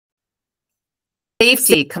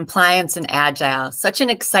Safety, compliance, and agile. Such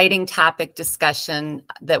an exciting topic discussion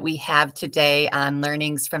that we have today on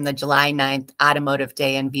learnings from the July 9th Automotive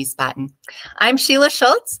Day in Wiesbaden. I'm Sheila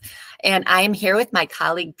Schultz, and I am here with my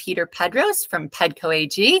colleague Peter Pedros from Pedco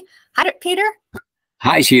AG. Hi, Peter.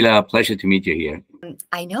 Hi, Sheila. Pleasure to meet you here.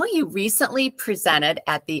 I know you recently presented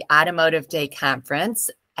at the Automotive Day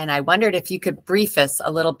conference, and I wondered if you could brief us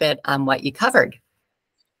a little bit on what you covered.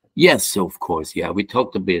 Yes, of course. Yeah, we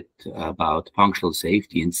talked a bit about functional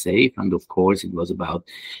safety and safe, and of course, it was about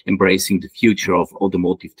embracing the future of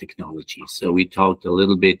automotive technology. So we talked a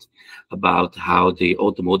little bit about how the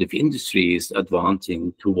automotive industry is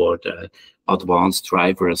advancing toward advanced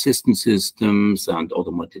driver assistance systems and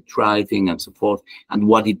automated driving and so forth, and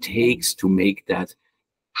what it takes to make that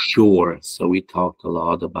sure. So we talked a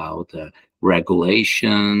lot about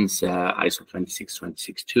regulations, ISO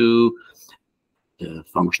 26262. The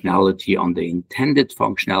functionality on the intended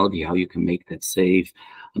functionality, how you can make that safe,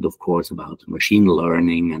 and of course about machine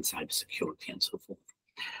learning and cybersecurity and so forth.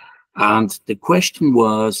 And the question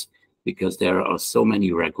was, because there are so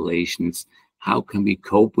many regulations, how can we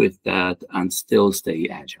cope with that and still stay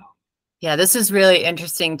agile? Yeah, this is really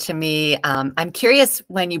interesting to me. I'm curious,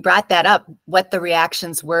 when you brought that up, what the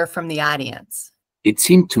reactions were from the audience. It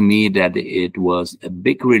seemed to me that it was a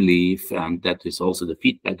big relief, and that is also the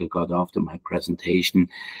feedback I got after my presentation.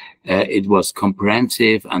 It was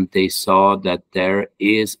comprehensive, and they saw that there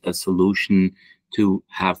is a solution to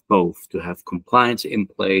have both, to have compliance in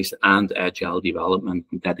place and agile development.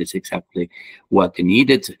 And that is exactly what they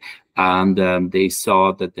needed. And they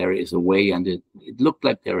saw that there is a way, and it looked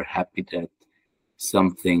like they were happy that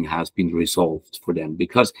something has been resolved for them.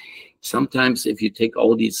 Because sometimes if you take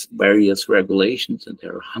all these various regulations, and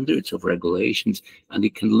there are hundreds of regulations, and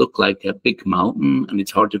it can look like a big mountain and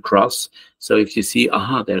it's hard to cross. So if you see,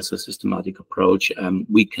 aha, there's a systematic approach,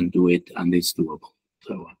 we can do it and it's doable.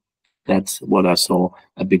 So that's what I saw,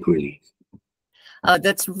 a big relief.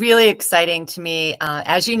 That's really exciting to me.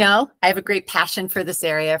 As you know, I have a great passion for this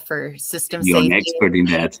area, for system safety. You're an expert in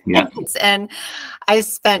that, yeah. And I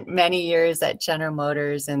spent many years at General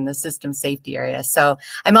Motors in the system safety area. So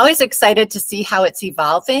I'm always excited to see how it's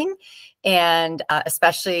evolving, and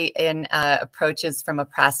especially in approaches from a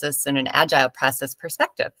process and an agile process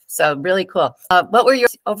perspective. So really cool. What were your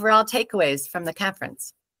overall takeaways from the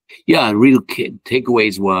conference? Yeah, real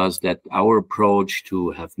takeaways was that our approach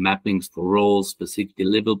to have mappings for roles, specific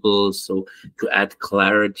deliverables, so to add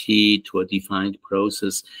clarity to a defined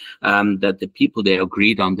process, that the people, they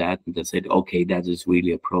agreed on that, and they said, okay, that is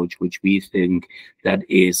really approach which we think that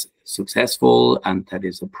is successful and that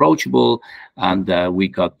is approachable. And we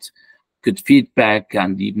got good feedback,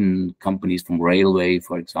 and even companies from railway,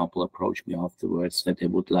 for example, approached me afterwards that they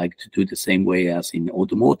would like to do the same way as in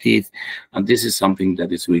automotive. And this is something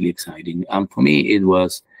that is really exciting. And for me, it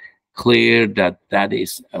was clear that that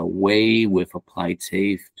is a way with Applied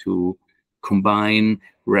Safe to combine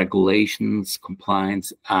regulations,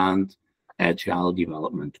 compliance, and agile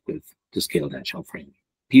development with the scaled agile framework.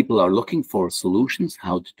 People are looking for solutions,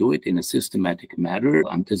 how to do it in a systematic manner.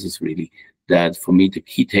 And this is really that, for me, the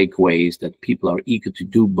key takeaway is that people are eager to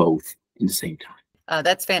do both in the same time. Oh,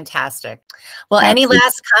 that's fantastic. Well, any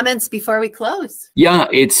last comments before we close? Yeah,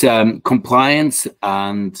 it's compliance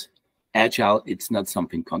and agile. It's not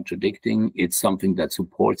something contradicting. It's something that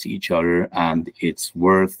supports each other, and it's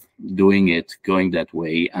worth doing it, going that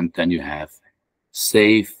way. And then you have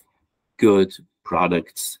safe, good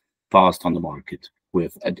products fast on the market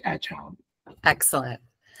with agile. Excellent.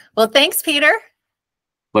 Well, thanks, Peter.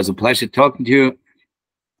 It was a pleasure talking to you.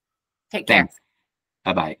 Take care. Thanks.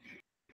 Bye-bye.